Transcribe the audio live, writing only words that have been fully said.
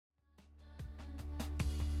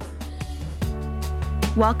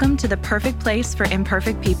Welcome to the perfect place for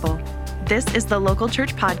imperfect people. This is the Local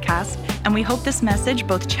Church Podcast, and we hope this message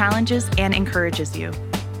both challenges and encourages you.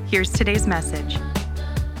 Here's today's message.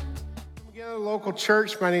 Local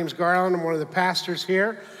Church, my name is Garland. I'm one of the pastors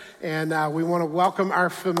here, and we want to welcome our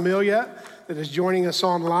familia that is joining us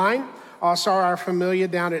online. Also, our familia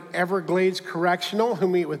down at Everglades Correctional who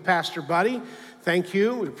meet with Pastor Buddy. Thank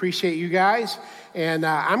you. We appreciate you guys. And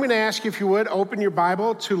I'm going to ask you, if you would, open your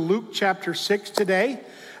Bible to Luke chapter 6 today.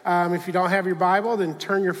 If you don't have your Bible, then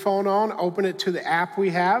turn your phone on, open it to the app we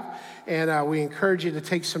have, and we encourage you to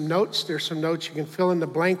take some notes. There's some notes you can fill in the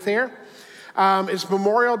blank there. It's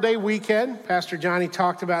Memorial Day weekend. Pastor Johnny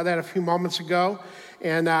talked about that a few moments ago.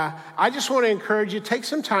 And I just want to encourage you, take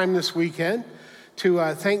some time this weekend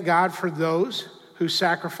to thank God for those who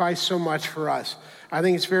sacrificed so much for us. I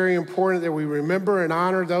think it's very important that we remember and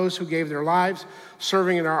honor those who gave their lives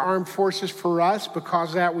serving in our armed forces for us. Because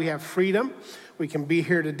of that, we have freedom. We can be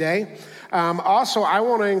here today. Also, I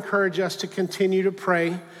want to encourage us to continue to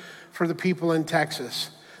pray for the people in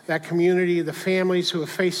Texas, that community, the families who have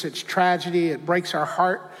faced such tragedy. It breaks our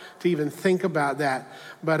heart to even think about that.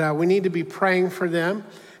 But we need to be praying for them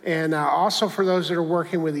and also for those that are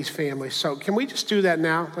working with these families. So can we just do that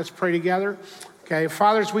now? Let's pray together. Okay,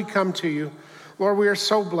 Father, as we come to you, Lord, we are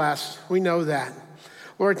so blessed. We know that.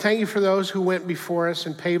 Lord, thank you for those who went before us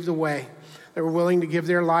and paved the way, that were willing to give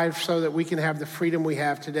their lives so that we can have the freedom we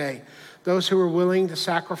have today. Those who are willing to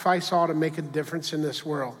sacrifice all to make a difference in this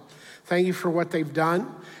world. Thank you for what they've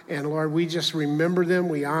done. And Lord, we just remember them.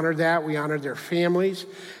 We honor that. We honor their families.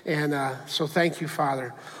 And so thank you,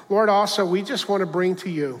 Father. Lord, also, we just want to bring to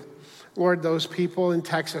you, Lord, those people in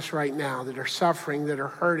Texas right now that are suffering, that are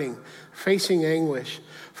hurting, facing anguish.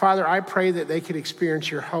 Father, I pray that they could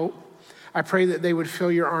experience your hope. I pray that they would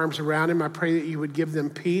feel your arms around them. I pray that you would give them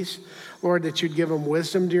peace. Lord, that you'd give them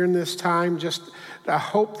wisdom during this time, just a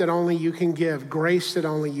hope that only you can give, grace that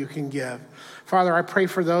only you can give. Father, I pray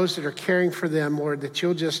for those that are caring for them, Lord, that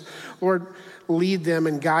you'll just, Lord, lead them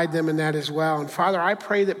and guide them in that as well. And Father, I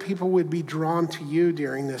pray that people would be drawn to you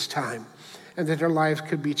during this time and that their lives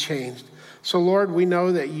could be changed. So, Lord, we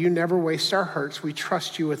know that you never waste our hurts. We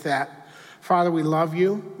trust you with that. Father, we love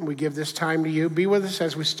you. We give this time to you. Be with us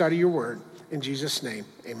as we study your word. In Jesus' name,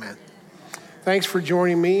 amen. Thanks for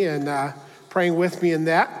joining me and praying with me in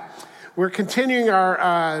that. We're continuing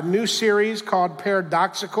our new series called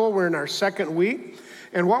Paradoxical. We're in our second week.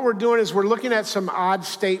 And what we're doing is we're looking at some odd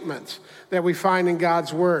statements that we find in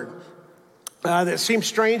God's word that seem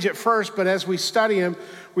strange at first, but as we study them,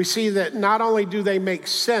 we see that not only do they make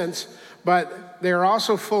sense, but they're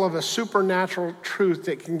also full of a supernatural truth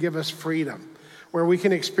that can give us freedom, where we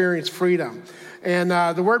can experience freedom. And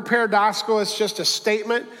the word paradoxical is just a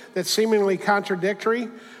statement that's seemingly contradictory,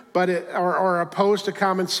 but or opposed to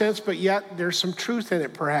common sense, but yet there's some truth in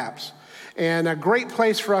it perhaps. And a great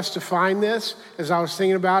place for us to find this, as I was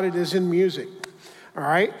thinking about it, is in music. All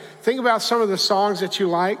right? Think about some of the songs that you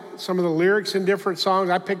like, some of the lyrics in different songs.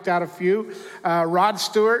 I picked out a few. Rod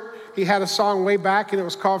Stewart, he had a song way back, and it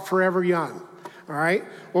was called Forever Young. All right?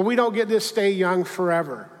 Well, we don't get to stay young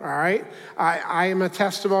forever. All right? I am a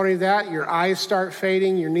testimony of that. Your eyes start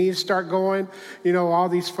fading, your knees start going, all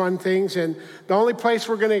these fun things. And the only place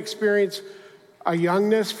we're going to experience a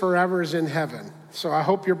youngness forever is in heaven. So I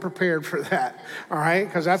hope you're prepared for that, all right?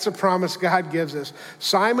 Because that's a promise God gives us.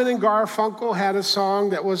 Simon and Garfunkel had a song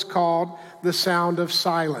that was called The Sound of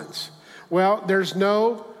Silence. Well, there's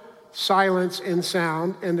no silence in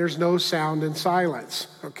sound, and there's no sound in silence,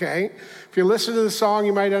 okay? If you listen to the song,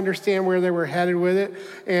 you might understand where they were headed with it.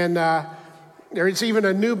 And there's even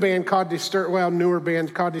a new band called newer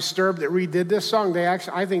band called Disturbed that redid this song.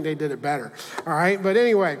 I think they did it better. All right, but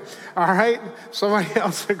anyway, all right, somebody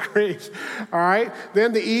else agrees. All right,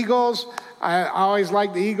 then the Eagles. I always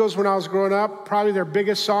liked the Eagles when I was growing up. Probably their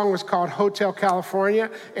biggest song was called Hotel California.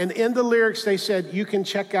 And in the lyrics, they said, "You can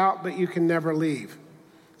check out, but you can never leave."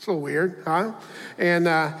 It's a little weird, huh? And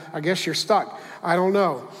I guess you're stuck. I don't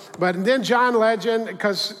know. But then John Legend,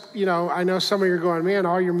 because, I know some of you are going, man,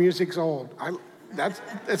 all your music's old.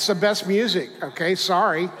 It's the best music, okay?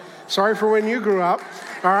 Sorry for when you grew up,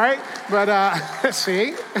 all right? But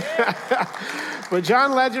see? But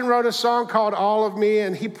John Legend wrote a song called All of Me,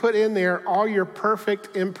 and he put in there all your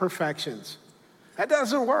perfect imperfections. That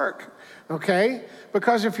doesn't work, okay?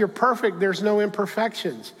 Because if you're perfect, there's no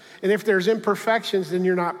imperfections. And if there's imperfections, then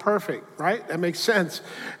you're not perfect, right? That makes sense.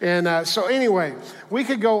 And so anyway, we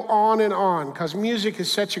could go on and on because music is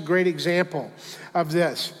such a great example of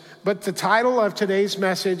this. But the title of today's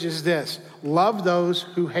message is this: Love Those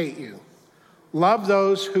Who Hate You. Love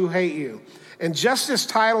those who hate you. And just this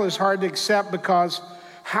title is hard to accept because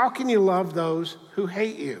How can you love those who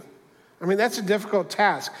hate you? I mean, that's a difficult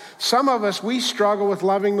task. Some of us, we struggle with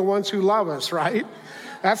loving the ones who love us, right?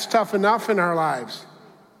 That's tough enough in our lives.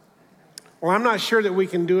 Well, I'm not sure that we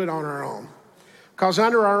can do it on our own. Because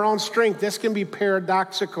under our own strength, this can be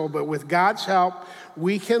paradoxical, but with God's help,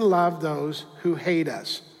 we can love those who hate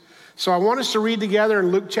us. So I want us to read together in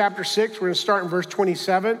Luke chapter 6. We're going to start in verse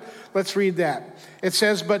 27. Let's read that. It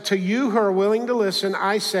says, "But to you who are willing to listen,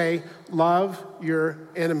 I say, love your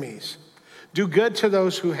enemies. Do good to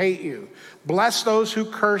those who hate you. Bless those who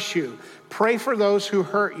curse you. Pray for those who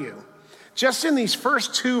hurt you." Just in these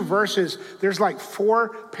first two verses, there's like 4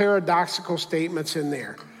 paradoxical statements in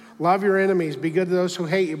there. Love your enemies. Be good to those who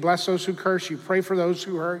hate you. Bless those who curse you. Pray for those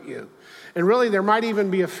who hurt you. And really, there might even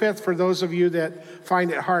be a 5th for those of you that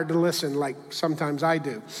find it hard to listen, like sometimes I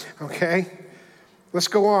do, okay? Let's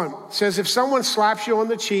go on. It says, if someone slaps you on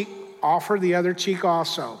the cheek, offer the other cheek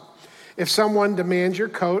also. If someone demands your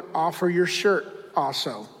coat, offer your shirt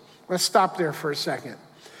also. Let's stop there for a second.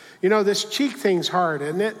 You know, this cheek thing's hard,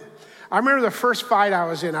 isn't it? I remember the first fight I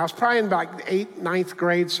was in. I was probably in about 8th, 9th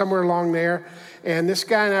grade, somewhere along there. And this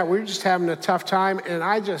guy and I, we were just having a tough time. And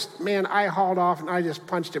I hauled off and I just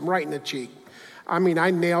punched him right in the cheek. I mean,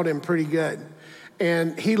 I nailed him pretty good.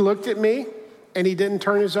 And he looked at me and he didn't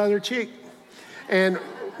turn his other cheek. And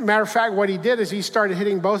matter of fact, what he did is he started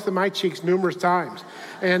hitting both of my cheeks numerous times.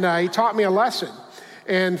 And he taught me a lesson.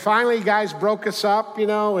 And finally, guys broke us up,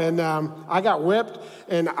 and I got whipped.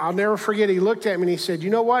 And I'll never forget, he looked at me and he said, "You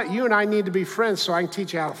know what? You and I need to be friends so I can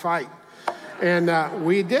teach you how to fight." And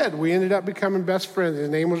we did. We ended up becoming best friends. His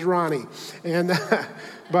name was Ronnie. And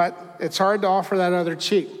but it's hard to offer that other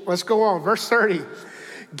cheek. Let's go on. Verse 30.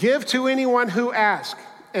 "Give to anyone who asks.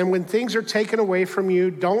 And when things are taken away from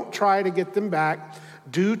you, don't try to get them back.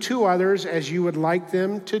 Do to others as you would like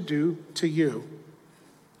them to do to you.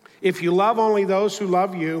 If you love only those who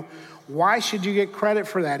love you, why should you get credit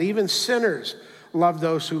for that? Even sinners love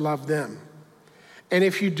those who love them. And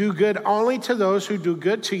if you do good only to those who do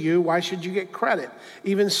good to you, why should you get credit?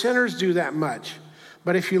 Even sinners do that much.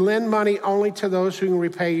 But if you lend money only to those who can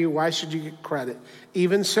repay you, why should you get credit?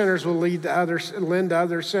 Even sinners will lend to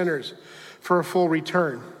other sinners for a full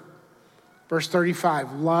return." Verse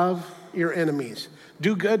 35, love your enemies.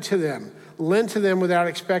 Do good to them. Lend to them without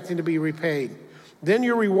expecting to be repaid. Then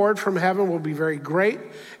your reward from heaven will be very great,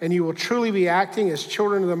 and you will truly be acting as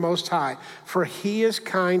children of the Most High, for he is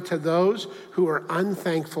kind to those who are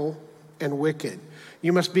unthankful and wicked.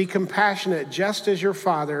 You must be compassionate just as your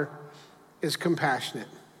Father is compassionate.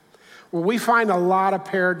 Well, we find a lot of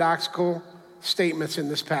paradoxical statements in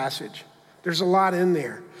this passage. There's a lot in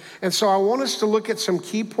there. And so I want us to look at some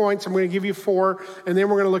key points. I'm going to give you 4, and then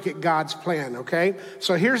we're going to look at God's plan, okay?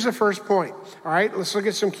 So here's the first point, all right? Let's look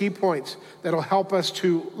at some key points that'll help us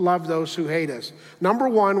to love those who hate us. Number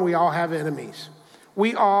 1, we all have enemies.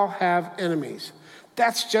 We all have enemies.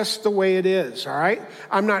 That's just the way it is, all right?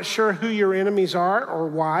 I'm not sure who your enemies are or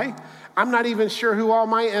why. I'm not even sure who all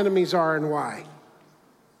my enemies are and why.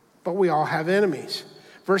 But we all have enemies.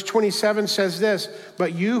 Verse 27 says this,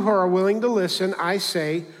 "But you who are willing to listen, I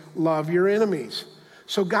say, love your enemies."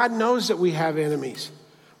 So God knows that we have enemies.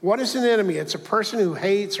 What is an enemy? It's a person who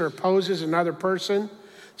hates or opposes another person.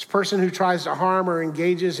 It's a person who tries to harm or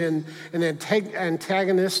engages in an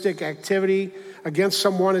antagonistic activity against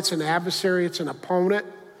someone. It's an adversary. It's an opponent.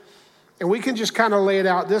 And we can just kind of lay it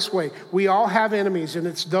out this way. We all have enemies, and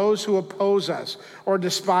it's those who oppose us or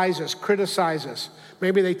despise us, criticize us.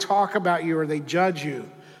 Maybe they talk about you or they judge you.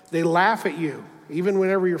 They laugh at you, even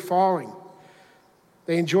whenever you're falling.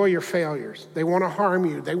 They enjoy your failures. They want to harm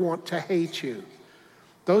you. They want to hate you.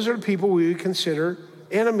 Those are the people we would consider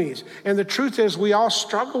enemies. And the truth is, we all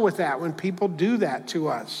struggle with that when people do that to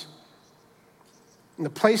us. And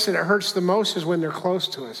the place that it hurts the most is when they're close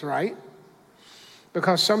to us, right?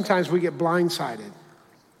 Because sometimes we get blindsided.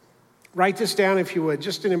 Write this down if you would.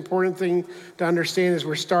 Just an important thing to understand as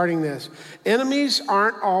we're starting this. Enemies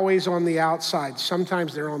aren't always on the outside.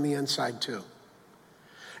 Sometimes they're on the inside too.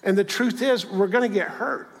 And the truth is, we're going to get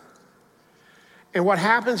hurt. And what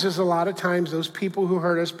happens is a lot of times those people who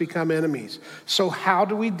hurt us become enemies. So how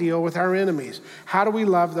do we deal with our enemies? How do we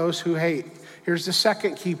love those who hate? Here's the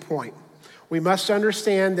second key point. We must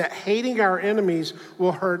understand that hating our enemies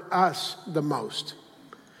will hurt us the most.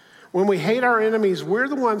 When we hate our enemies, we're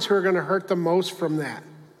the ones who are going to hurt the most from that.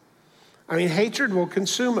 I mean, hatred will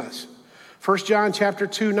consume us. 1 John chapter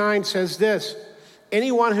 2:9 says this,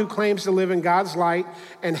 "Anyone who claims to live in God's light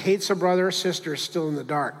and hates a brother or sister is still in the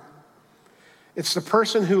dark." It's the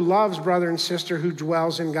person who loves brother and sister who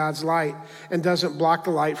dwells in God's light and doesn't block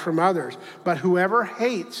the light from others. But whoever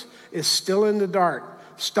hates is still in the dark,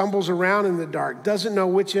 stumbles around in the dark, doesn't know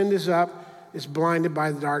which end is up, is blinded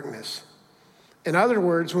by the darkness. In other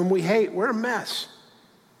words, when we hate, we're a mess.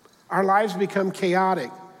 Our lives become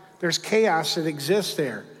chaotic. There's chaos that exists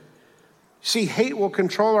there. See, hate will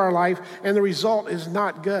control our life, and the result is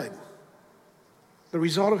not good. The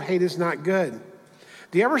result of hate is not good.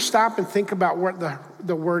 Do you ever stop and think about what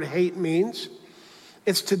the word hate means?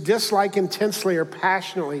 It's to dislike intensely or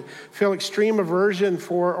passionately, feel extreme aversion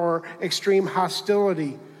for or extreme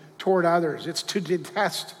hostility toward others. It's to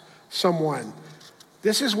detest someone.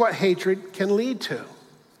 This is what hatred can lead to.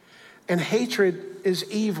 And hatred is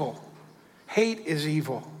evil. Hate is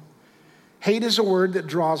evil. Hate is a word that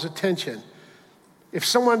draws attention. If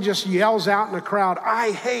someone just yells out in a crowd,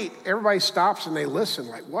 "I hate," everybody stops and they listen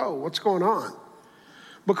like, whoa, what's going on?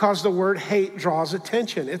 Because the word hate draws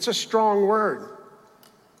attention. It's a strong word.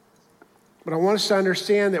 But I want us to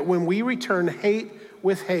understand that when we return hate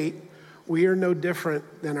with hate, we are no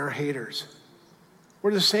different than our haters.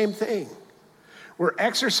 We're the same thing. We're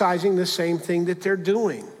exercising the same thing that they're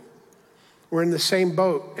doing. We're in the same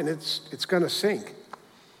boat, and it's going to sink.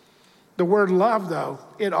 The word love, though,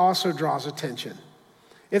 it also draws attention.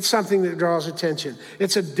 It's something that draws attention.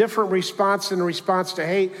 It's a different response than a response to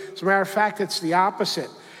hate. As a matter of fact, it's the opposite.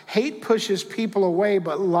 Hate pushes people away,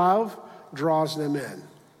 but love draws them in.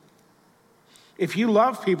 If you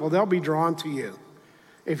love people, they'll be drawn to you.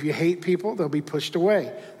 If you hate people, they'll be pushed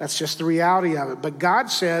away. That's just the reality of it. But God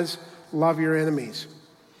says, love your enemies.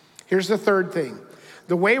 Here's the third thing.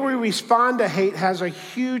 The way we respond to hate has a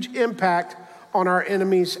huge impact on our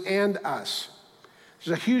enemies and us.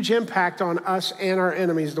 There's a huge impact on us and our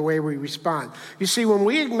enemies, the way we respond. You see, when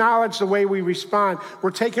we acknowledge the way we respond, we're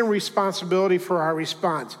taking responsibility for our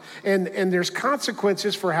response. And there's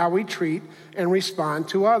consequences for how we treat and respond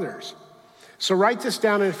to others. So write this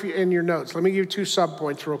down in your notes. Let me give you 2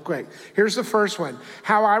 subpoints real quick. Here's the first one.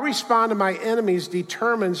 How I respond to my enemies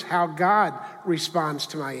determines how God responds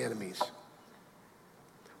to my enemies.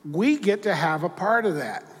 We get to have a part of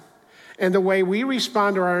that. And the way we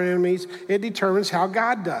respond to our enemies, it determines how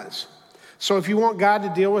God does. So if you want God to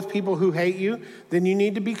deal with people who hate you, then you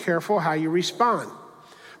need to be careful how you respond.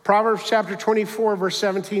 Proverbs chapter 24, verse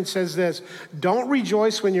 17 says this, "Don't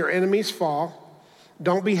rejoice when your enemies fall.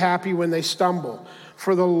 Don't be happy when they stumble,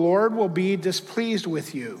 for the Lord will be displeased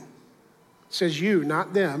with you." It says you,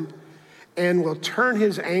 not them, "and will turn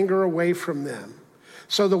his anger away from them."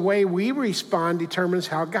 So the way we respond determines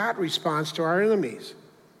how God responds to our enemies.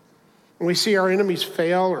 When we see our enemies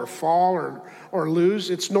fail or fall or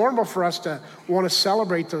lose, it's normal for us to want to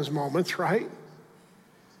celebrate those moments, right?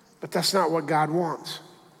 But that's not what God wants.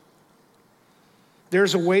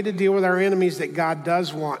 There's a way to deal with our enemies that God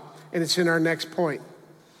does want, and it's in our next point.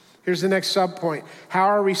 Here's the next subpoint. How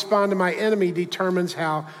I respond to my enemy determines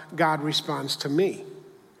how God responds to me.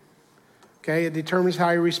 Okay, it determines how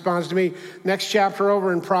he responds to me. Next chapter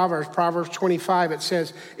over in Proverbs 25, it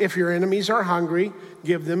says, "If your enemies are hungry,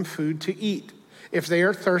 give them food to eat. If they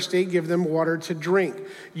are thirsty, give them water to drink.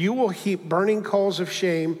 You will heap burning coals of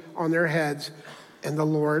shame on their heads, and the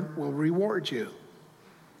Lord will reward you."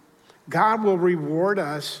 God will reward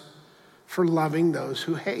us for loving those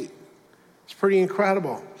who hate. It's pretty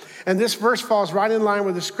incredible. And this verse falls right in line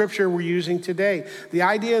with the scripture we're using today. The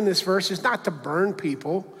idea in this verse is not to burn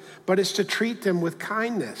people, but it's to treat them with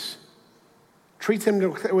kindness. Treat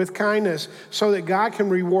them with kindness so that God can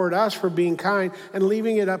reward us for being kind and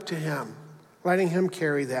leaving it up to him, letting him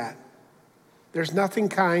carry that. There's nothing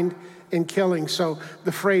kind in killing. So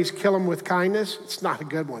the phrase, "kill them with kindness," it's not a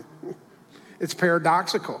good one. It's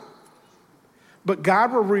paradoxical. But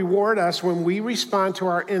God will reward us when we respond to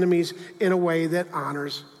our enemies in a way that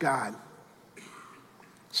honors God.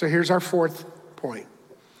 So here's our fourth point.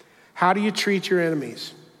 How do you treat your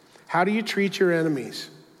enemies? How do you treat your enemies?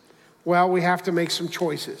 Well, we have to make some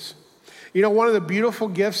choices. You know, one of the beautiful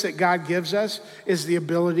gifts that God gives us is the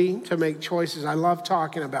ability to make choices. I love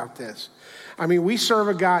talking about this. I mean, we serve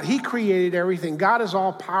a God. He created everything. God is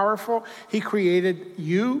all powerful. He created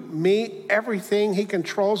you, me, everything. He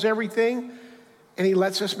controls everything. And he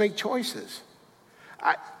lets us make choices.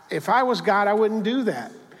 If I was God, I wouldn't do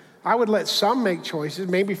that. I would let some make choices,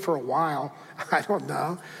 maybe for a while. I don't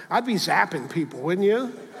know. I'd be zapping people, wouldn't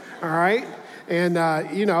you? All right? And,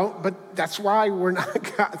 but that's why we're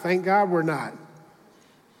not God. Thank God we're not.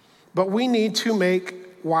 But we need to make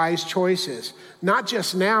wise choices, not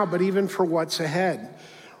just now, but even for what's ahead.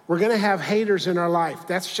 We're going to have haters in our life.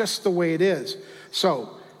 That's just the way it is.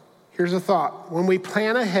 So here's a thought. When we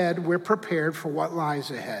plan ahead, we're prepared for what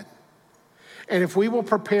lies ahead. And if we will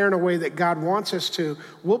prepare in a way that God wants us to,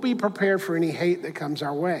 we'll be prepared for any hate that comes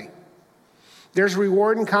our way. There's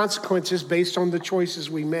reward and consequences based on the choices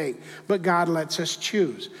we make, but God lets us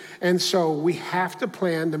choose. And so we have to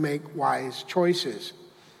plan to make wise choices.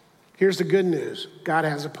 Here's the good news. God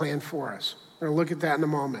has a plan for us. We're going to look at that in a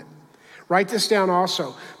moment. Write this down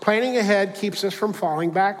also. Planning ahead keeps us from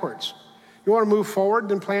falling backwards. You want to move forward,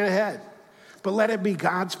 then plan ahead. But let it be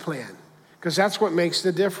God's plan, because that's what makes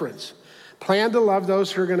the difference. Plan to love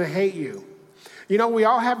those who are going to hate you. You know, we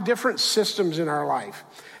all have different systems in our life.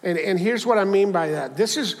 And here's what I mean by that.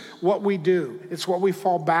 This is what we do. It's what we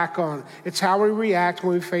fall back on. It's how we react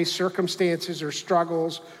when we face circumstances or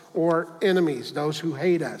struggles or enemies, those who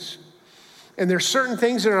hate us. And there's certain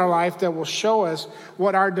things in our life that will show us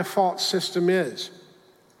what our default system is.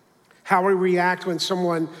 How we react when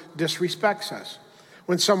someone disrespects us,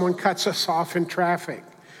 when someone cuts us off in traffic,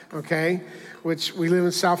 okay? Which we live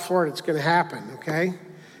in South Florida, it's gonna happen, okay?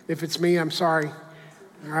 If it's me, I'm sorry.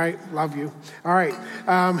 All right, love you. All right,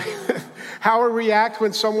 how we react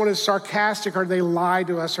when someone is sarcastic, or they lie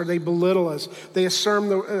to us, or they belittle us, they assume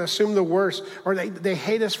the worst, or they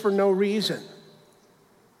hate us for no reason.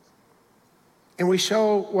 And we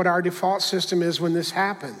show what our default system is when this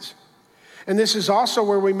happens. And this is also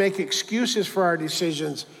where we make excuses for our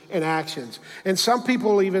decisions and actions. And some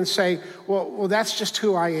people even say, well, that's just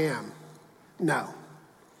who I am. No,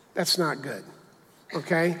 that's not good.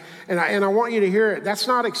 Okay? And I want you to hear it. That's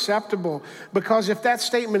not acceptable, because if that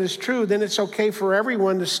statement is true, then it's okay for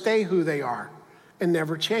everyone to stay who they are and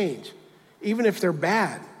never change, even if they're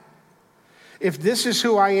bad. If this is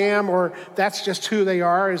who I am, or that's just who they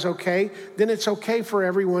are is okay, then it's okay for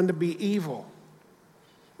everyone to be evil.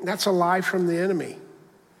 That's a lie from the enemy,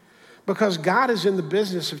 because God is in the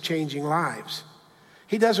business of changing lives.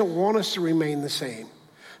 He doesn't want us to remain the same.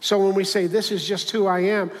 So when we say this is just who I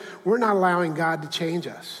am, we're not allowing God to change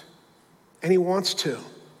us. And he wants to.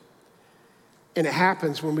 And it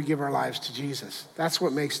happens when we give our lives to Jesus. That's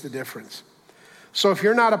what makes the difference. So if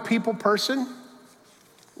you're not a people person,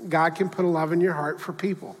 God can put a love in your heart for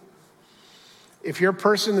people. If you're a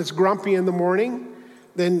person that's grumpy in the morning,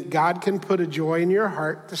 then God can put a joy in your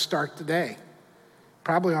heart to start the day.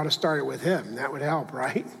 Probably ought to start it with him. That would help,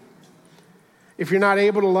 right? If you're not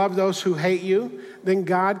able to love those who hate you, then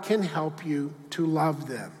God can help you to love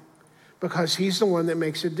them, because he's the one that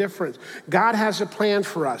makes a difference. God has a plan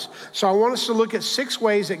for us. So I want us to look at 6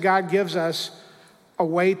 ways that God gives us a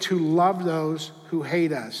way to love those who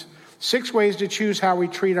hate us. 6 ways to choose how we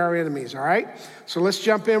treat our enemies, all right? So let's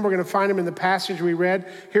jump in. We're going to find them in the passage we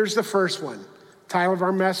read. Here's the first one. Title of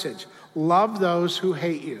our message: Love those who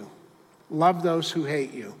hate you. Love those who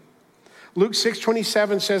hate you. Luke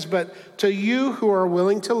 6:27 says, but to you who are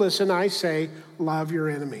willing to listen, I say, love your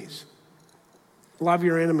enemies. Love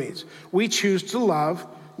your enemies. We choose to love,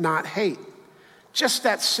 not hate. Just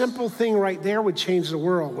that simple thing right there would change the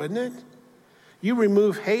world, wouldn't it? You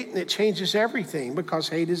remove hate and it changes everything, because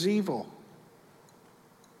hate is evil.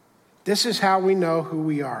 This is how we know who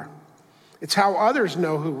we are. It's how others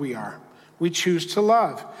know who we are. We choose to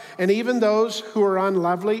love. And even those who are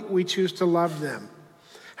unlovely, we choose to love them.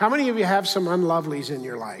 How many of you have some unlovelies in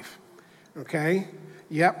your life? Okay?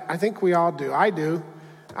 Yep, I think we all do. I do.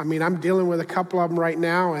 I mean, I'm dealing with a couple of them right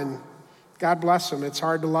now, and God bless them. It's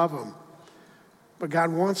hard to love them. But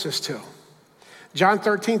God wants us to. John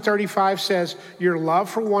 13:35 says, your love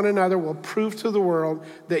for one another will prove to the world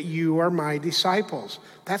that you are my disciples.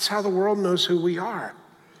 That's how the world knows who we are,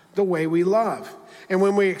 the way we love. And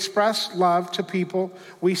when we express love to people,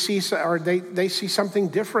 we see, or they see something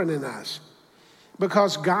different in us,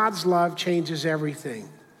 because God's love changes everything.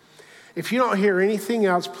 If you don't hear anything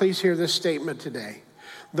else, please hear this statement today.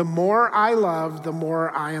 The more I love, the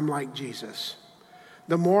more I am like Jesus.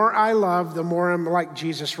 The more I love, the more I'm like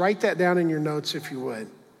Jesus. Write that down in your notes if you would.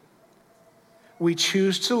 We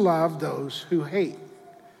choose to love those who hate.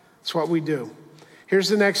 That's what we do. Here's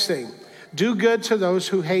the next thing. Do good to those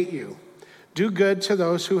who hate you. Do good to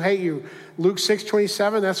those who hate you. Luke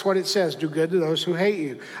 6:27, that's what it says. Do good to those who hate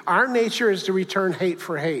you. Our nature is to return hate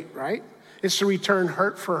for hate, right? It's to return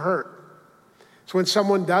hurt for hurt. So when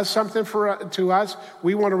someone does something to us,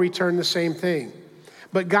 we want to return the same thing.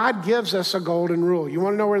 But God gives us a golden rule. You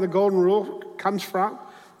want to know where the golden rule comes from?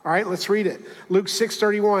 All right, let's read it. Luke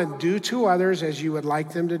 6:31, do to others as you would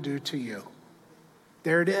like them to do to you.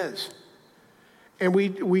 There it is. And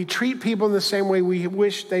we treat people in the same way we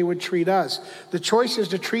wish they would treat us. The choice is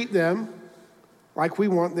to treat them like we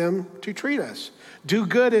want them to treat us. Do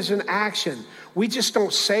good is an action. We just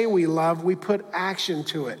don't say we love, we put action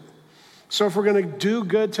to it. So if we're going to do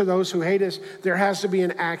good to those who hate us, there has to be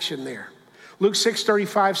an action there. Luke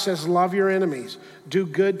 6:35 says, love your enemies. Do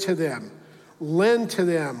good to them. Lend to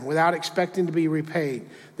them without expecting to be repaid.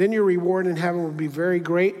 Then your reward in heaven will be very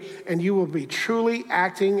great, and you will be truly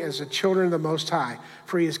acting as the children of the Most High,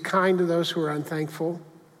 for he is kind to those who are unthankful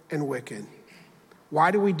and wicked.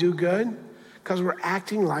 Why do we do good? Because we're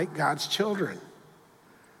acting like God's children.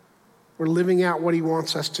 We're living out what he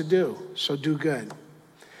wants us to do, so do good.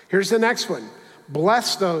 Here's the next one.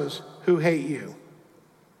 Bless those who hate you.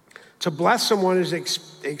 To bless someone is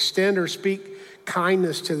extend or speak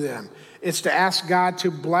kindness to them. It's to ask God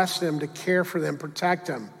to bless them, to care for them, protect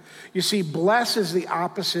them. You see, bless is the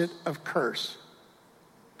opposite of curse.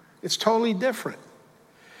 It's totally different.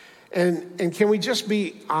 And can we just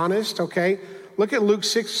be honest, okay? Look at Luke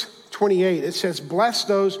 6:28. It says, bless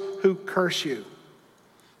those who curse you.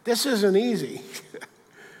 This isn't easy.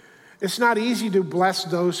 It's not easy to bless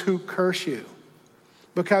those who curse you.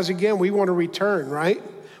 Because again, we want to return, right?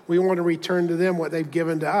 We want to return to them what they've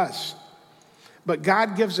given to us. But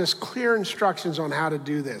God gives us clear instructions on how to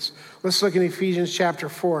do this. Let's look in Ephesians chapter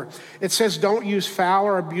 4. It says, don't use foul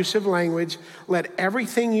or abusive language. Let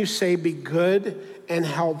everything you say be good and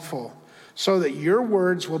helpful, so that your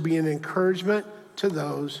words will be an encouragement to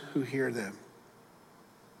those who hear them.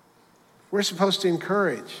 We're supposed to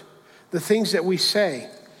encourage. The things that we say,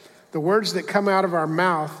 the words that come out of our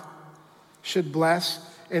mouth should bless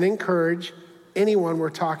and encourage anyone we're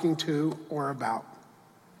talking to or about.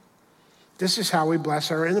 This is how we bless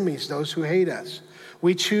our enemies, those who hate us.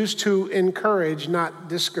 We choose to encourage, not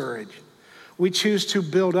discourage. We choose to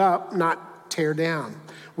build up, not tear down.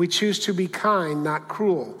 We choose to be kind, not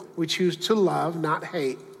cruel. We choose to love, not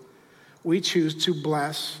hate. We choose to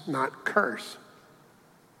bless, not curse.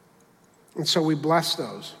 And so we bless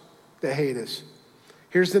those that hate us.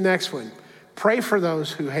 Here's the next one. Pray for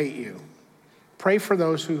those who hate you. Pray for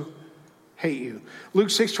those who hate you. Luke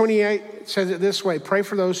 6:28 says it this way, pray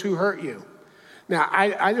for those who hurt you. Now,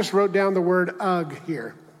 I just wrote down the word ugh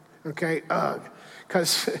here, okay, ugh,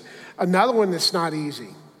 because another one that's not easy.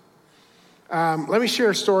 Let me share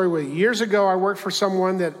a story with you. Years ago, I worked for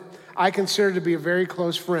someone that I considered to be a very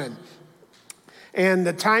close friend. And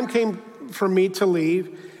the time came for me to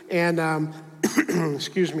leave, and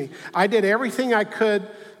excuse me, I did everything I could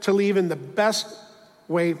to leave in the best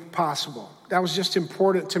way possible. That was just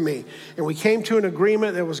important to me. And we came to an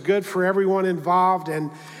agreement that was good for everyone involved,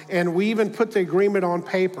 and we even put the agreement on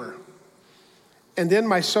paper. And then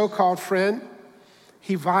my so-called friend,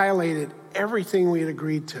 he violated everything we had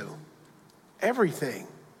agreed to. Everything.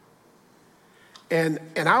 And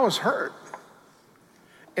I was hurt.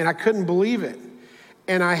 And I couldn't believe it.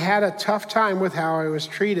 And I had a tough time with how I was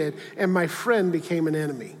treated, and my friend became an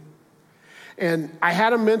enemy. And I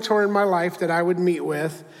had a mentor in my life that I would meet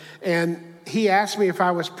with, and he asked me if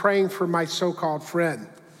I was praying for my so-called friend.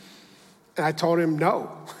 And I told him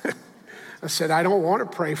no. I said, I don't want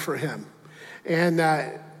to pray for him. And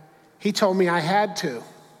he told me I had to.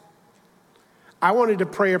 I wanted to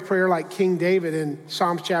pray a prayer like King David in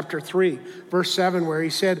Psalms chapter 3, verse 7, where he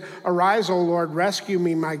said, arise, O Lord, rescue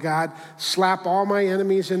me, my God. Slap all my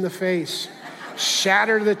enemies in the face.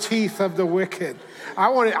 Shatter the teeth of the wicked. I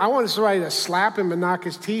wanted somebody to slap him and knock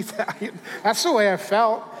his teeth out. That's the way I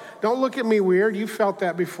felt. Don't look at me weird. You felt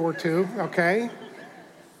that before too, okay?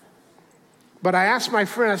 But I asked my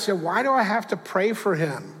friend, I said, why do I have to pray for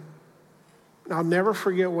him? And I'll never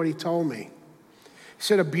forget what he told me. He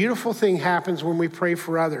said, a beautiful thing happens when we pray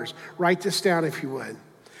for others. Write this down if you would.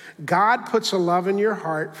 God puts a love in your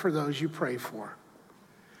heart for those you pray for.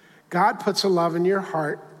 God puts a love in your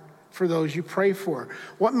heart for those you pray for.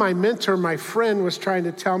 What my mentor, my friend, was trying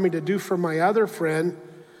to tell me to do for my other friend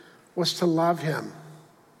was to love him,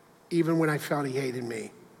 even when I felt he hated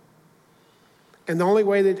me. And the only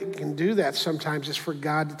way that it can do that sometimes is for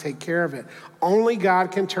God to take care of it. Only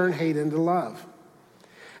God can turn hate into love.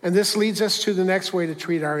 And this leads us to the next way to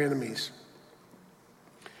treat our enemies.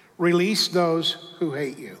 Release those who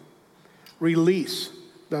hate you. Release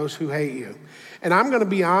those who hate you. And I'm going to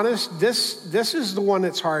be honest, this is the one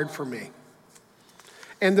that's hard for me.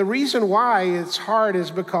 And the reason why it's hard is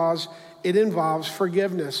because it involves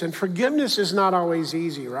forgiveness. And forgiveness is not always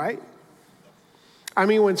easy, right? I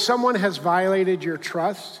mean, when someone has violated your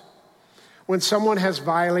trust, when someone has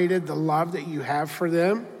violated the love that you have for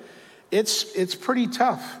them, it's pretty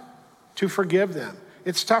tough to forgive them.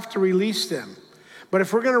 It's tough to release them. But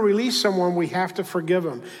if we're going to release someone, we have to forgive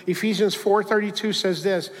them. Ephesians 4:32 says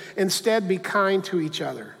this, instead be kind to each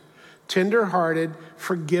other, tender-hearted,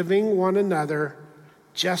 forgiving one another,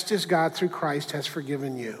 just as God through Christ has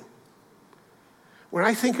forgiven you. When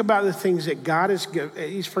I think about the things that God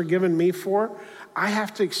he's forgiven me for, I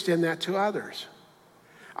have to extend that to others.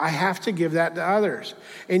 I have to give that to others.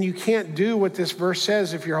 And you can't do what this verse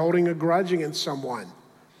says if you're holding a grudge against someone.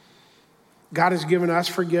 God has given us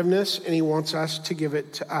forgiveness, and he wants us to give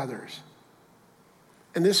it to others.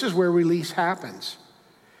 And this is where release happens.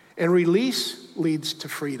 And release leads to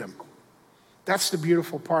freedom. That's the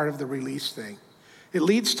beautiful part of the release thing. It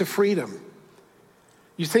leads to freedom.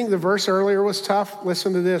 You think the verse earlier was tough?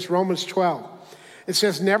 Listen to this, Romans 12. It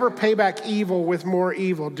says, never pay back evil with more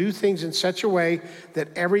evil. Do things in such a way that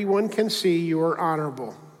everyone can see you are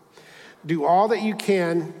honorable. Do all that you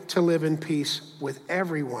can to live in peace with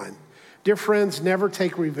everyone. Dear friends, never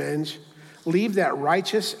take revenge. Leave that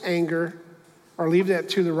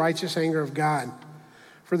to the righteous anger of God.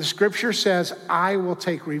 For the scripture says, I will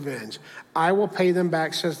take revenge. I will pay them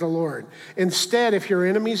back, says the Lord. Instead, if your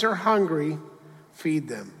enemies are hungry, feed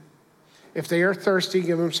them. If they are thirsty,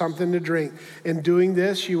 give them something to drink. In doing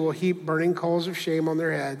this, you will heap burning coals of shame on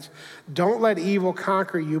their heads. Don't let evil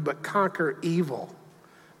conquer you, but conquer evil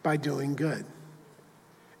by doing good.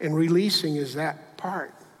 And releasing is that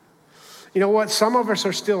part. You know what? Some of us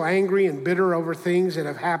are still angry and bitter over things that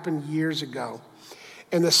have happened years ago.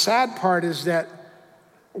 And the sad part is that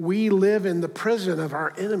we live in the prison of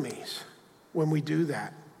our enemies when we do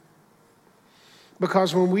that.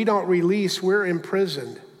 Because when we don't release, we're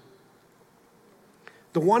imprisoned.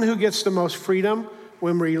 The one who gets the most freedom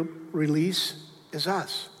when we release is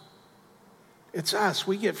us. It's us.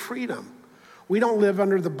 We get freedom. We don't live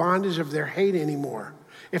under the bondage of their hate anymore.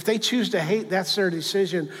 If they choose to hate, that's their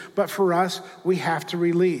decision. But for us, we have to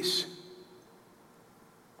release.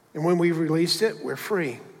 And when we've released it, we're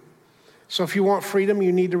free. So if you want freedom,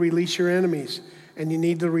 you need to release your enemies. And you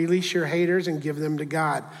need to release your haters and give them to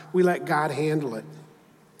God. We let God handle it.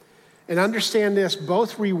 And understand this,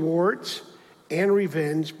 both rewards and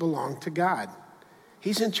revenge belong to God.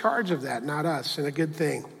 He's in charge of that, not us, and a good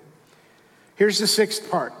thing. Here's the sixth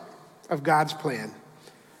part of God's plan.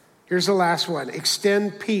 Here's the last one.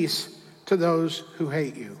 Extend peace to those who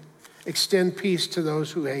hate you. Extend peace to those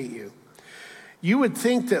who hate you. You would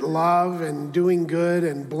think that love and doing good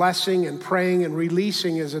and blessing and praying and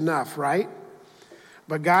releasing is enough, right?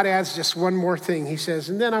 But God adds just one more thing. He says,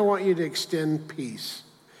 and then I want you to extend peace.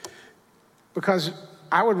 Because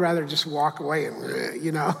I would rather just walk away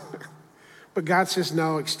and, But God says,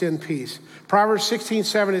 no, extend peace. Proverbs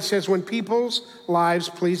 16:7, it says, when people's lives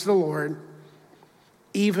please the Lord,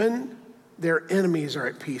 even their enemies are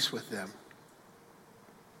at peace with them.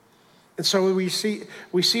 And so we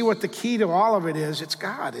see what the key to all of it is. It's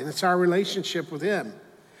God, and it's our relationship with him.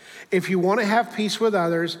 If you want to have peace with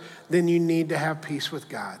others, then you need to have peace with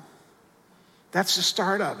God. That's the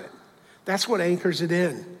start of it. That's what anchors it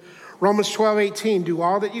in. Romans 12:18, do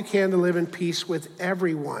all that you can to live in peace with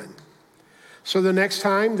everyone. So the next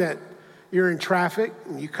time that you're in traffic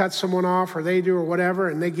and you cut someone off or they do or whatever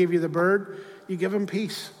and they give you the bird, you give them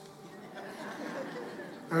peace.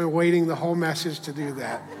 I've been waiting the whole message to do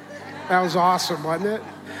that. That was awesome, wasn't it?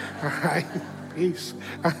 All right, peace.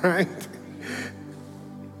 All right.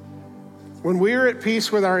 When we are at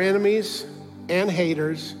peace with our enemies and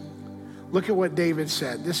haters, look at what David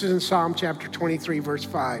said. This is in Psalm chapter 23, verse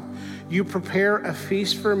 5. You prepare a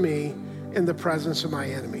feast for me in the presence of my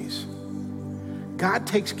enemies. God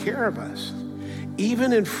takes care of us,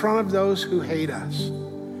 even in front of those who hate us.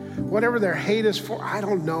 Whatever their hate is for, I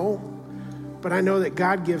don't know, but I know that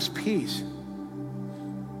God gives peace.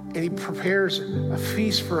 And he prepares a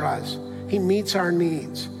feast for us. He meets our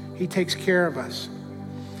needs. He takes care of us.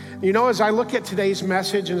 You know, as I look at today's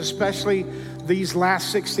message, and especially these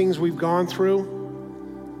last 6 things we've gone through,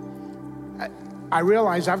 I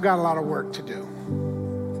realize I've got a lot of work to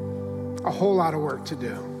do. A whole lot of work to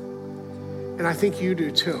do. And I think you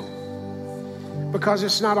do too. Because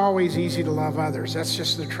it's not always easy to love others. That's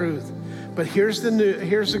just the truth. But here's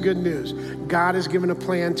the good news. God has given a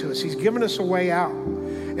plan to us. He's given us a way out.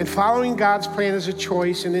 And following God's plan is a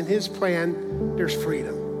choice. And in his plan, there's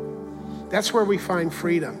freedom. That's where we find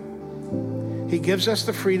freedom. He gives us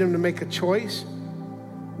the freedom to make a choice.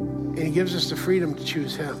 And he gives us the freedom to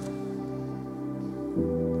choose him.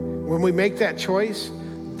 When we make that choice,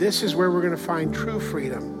 this is where we're going to find true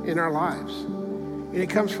freedom in our lives. And it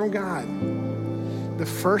comes from God. The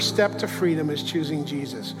first step to freedom is choosing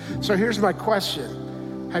Jesus. So here's my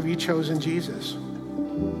question. Have you chosen Jesus?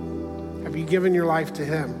 Have you given your life to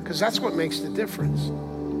him? Because that's what makes the difference.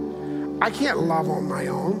 I can't love on my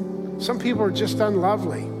own. Some people are just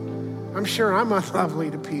unlovely. I'm sure I'm unlovely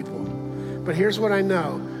to people. But here's what I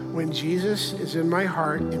know. When Jesus is in my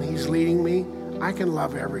heart and he's leading me, I can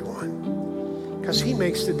love everyone. Because he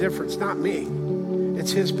makes the difference, not me.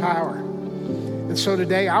 It's his power. And so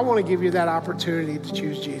today, I want to give you that opportunity to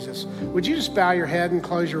choose Jesus. Would you just bow your head and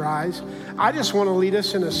close your eyes? I just want to lead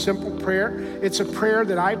us in a simple prayer. It's a prayer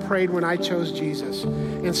that I prayed when I chose Jesus.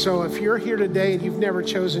 And so if you're here today and you've never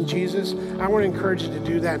chosen Jesus, I want to encourage you to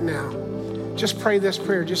do that now. Just pray this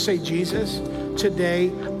prayer. Just say, Jesus,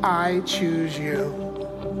 today I choose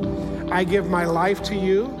you. I give my life to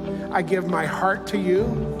you. I give my heart to you.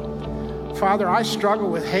 Father, I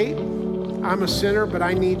struggle with hate. I'm a sinner, but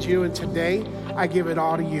I need you. And today I give it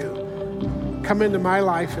all to you. Come into my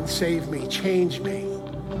life and save me. Change me.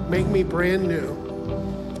 Make me brand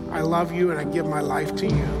new. I love you and I give my life to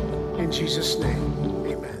you. In Jesus' name,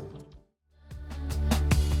 amen.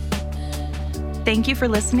 Thank you for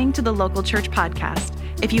listening to the Local Church Podcast.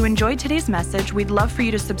 If you enjoyed today's message, we'd love for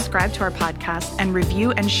you to subscribe to our podcast and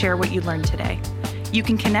review and share what you learned today. You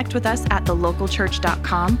can connect with us at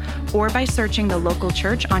thelocalchurch.com or by searching The Local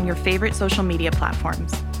Church on your favorite social media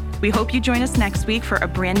platforms. We hope you join us next week for a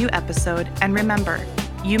brand new episode. And remember,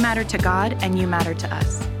 you matter to God and you matter to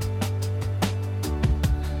us.